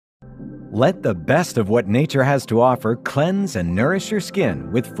Let the best of what nature has to offer cleanse and nourish your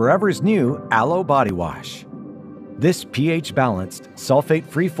skin with Forever's new Aloe Body Wash. This pH-balanced,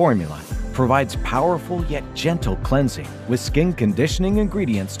 sulfate-free formula provides powerful yet gentle cleansing with skin conditioning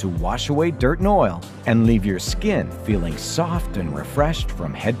ingredients to wash away dirt and oil and leave your skin feeling soft and refreshed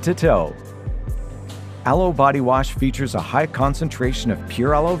from head to toe. Aloe Body Wash features a high concentration of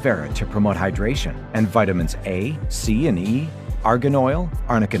pure aloe vera to promote hydration, and vitamins A, C, and E, argan oil,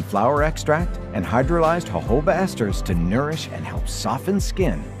 arnica flower extract, and hydrolyzed jojoba esters to nourish and help soften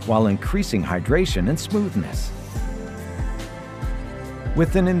skin while increasing hydration and smoothness.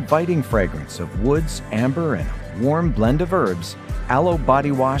 With an inviting fragrance of woods, amber, and a warm blend of herbs, Aloe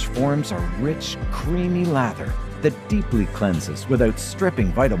Body Wash forms a rich, creamy lather that deeply cleanses without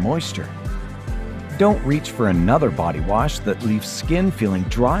stripping vital moisture. Don't reach for another body wash that leaves skin feeling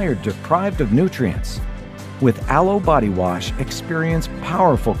dry or deprived of nutrients. With Aloe Body Wash, experience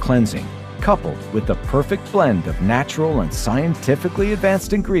powerful cleansing, coupled with the perfect blend of natural and scientifically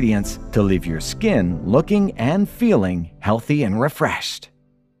advanced ingredients to leave your skin looking and feeling healthy and refreshed.